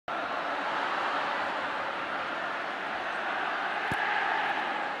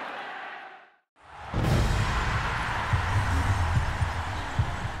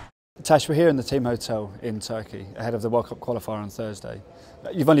Tash, we're here in the team hotel in Turkey ahead of the World Cup qualifier on Thursday.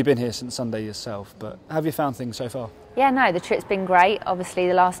 You've only been here since Sunday yourself, but have you found things so far? Yeah, no, the trip's been great. Obviously,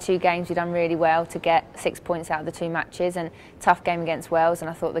 the last two games we've done really well to get 6 points out of the two matches, and tough game against Wales, and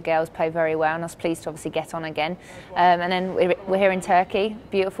I thought the girls played very well, and I was pleased to obviously get on again. And then we're here in Turkey,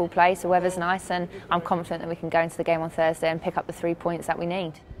 beautiful place, the weather's nice, and I'm confident that we can go into the game on Thursday and pick up the 3 points that we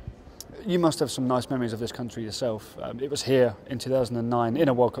need. You must have some nice memories of this country yourself. It was here in 2009 in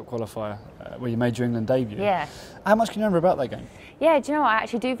a World Cup qualifier where you made your England debut. Yeah. How much can you remember about that game? Yeah, do you know what? I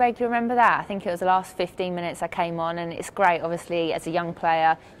actually do vaguely remember that. I think it was the last 15 minutes I came on, and it's great. Obviously, as a young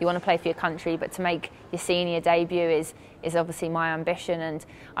player, you want to play for your country, but to make your senior debut is obviously my ambition, and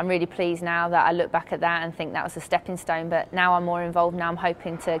I'm really pleased now that I look back at that and think that was a stepping stone. But now I'm more involved. Now I'm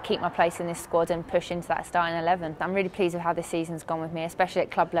hoping to keep my place in this squad and push into that starting 11. I'm really pleased with how this season's gone with me, especially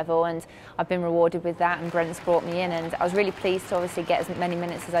at club level, and I've been rewarded with that, and Brent's brought me in, and I was really pleased to obviously get as many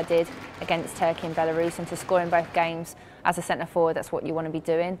minutes as I did against Turkey and Belarus, and to score in both games. As a centre forward, that's what you want to be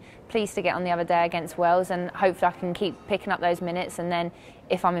doing. Pleased to get on the other day against Wales, and hopefully I can keep picking up those minutes, and then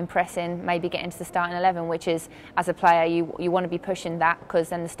if I'm impressing, maybe get into the starting 11, which is, as a player, you want to be pushing that, because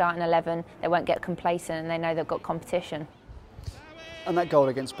then the starting 11, they won't get complacent and they know they've got competition. And that goal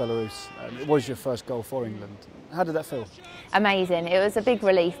against Belarus, it was your first goal for England. How did that feel? Amazing. It was a big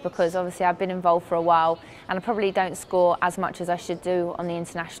relief, because obviously I've been involved for a while and I probably don't score as much as I should do on the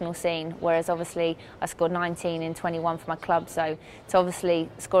international scene, whereas obviously I scored 19 in 21 for my club, so to obviously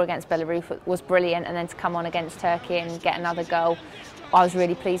score against Belarus was brilliant, and then to come on against Turkey and get another goal, I was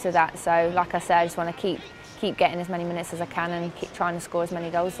really pleased with that. So like I said, I just want to keep getting as many minutes as I can and keep trying to score as many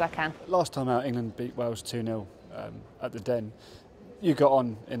goals as I can. Last time out, England beat Wales 2-0 at the Den. You got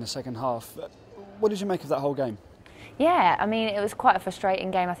on in the second half. What did you make of that whole game? Yeah, I mean, it was quite a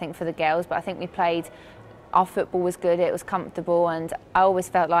frustrating game, I think, for the girls, but I think we played, our football was good, it was comfortable, and I always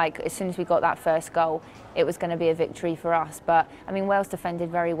felt like as soon as we got that first goal, it was going to be a victory for us. But I mean, Wales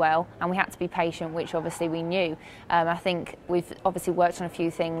defended very well, and we had to be patient, which obviously we knew. I think we've obviously worked on a few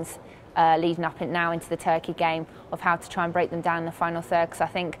things leading up now into the Turkey game of how to try and break them down in the final third, because I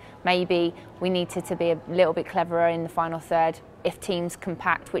think maybe we needed to be a little bit cleverer in the final third if teams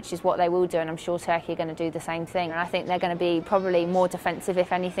compact, which is what they will do, and I'm sure Turkey are going to do the same thing. And I think they're going to be probably more defensive,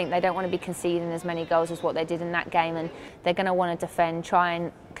 if anything. They don't want to be conceding as many goals as what they did in that game, and they're going to want to defend, try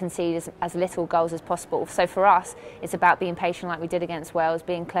and concede as little goals as possible. So for us, it's about being patient like we did against Wales,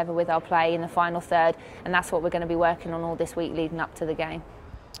 being clever with our play in the final third, and that's what we're going to be working on all this week leading up to the game.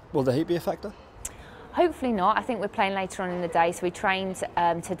 Will the heat be a factor? Hopefully not. I think we're playing later on in the day, so we trained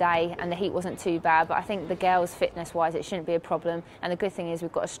today and the heat wasn't too bad, but I think the girls fitness-wise it shouldn't be a problem, and the good thing is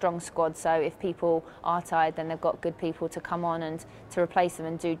we've got a strong squad, so if people are tired then they've got good people to come on and to replace them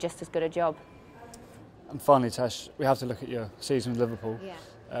and do just as good a job. And finally, Tash, we have to look at your season with Liverpool.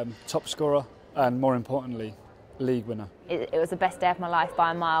 Yeah. Top scorer and, more importantly, league winner. It was the best day of my life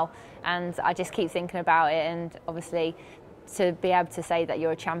by a mile, and I just keep thinking about it, and obviously to be able to say that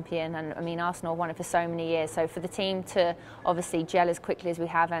you're a champion, and I mean Arsenal have won it for so many years, so for the team to obviously gel as quickly as we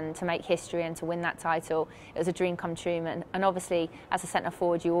have and to make history and to win that title, it was a dream come true. And obviously as a centre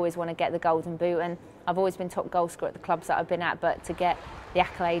forward you always want to get the golden boot, and I've always been top goal scorer at the clubs that I've been at, but to get the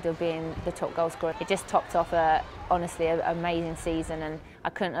accolade of being the top goal scorer, it just topped off honestly an amazing season, and I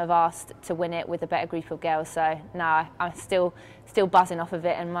couldn't have asked to win it with a better group of girls. So no, I'm still buzzing off of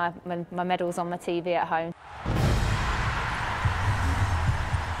it, and my medal's on my TV at home.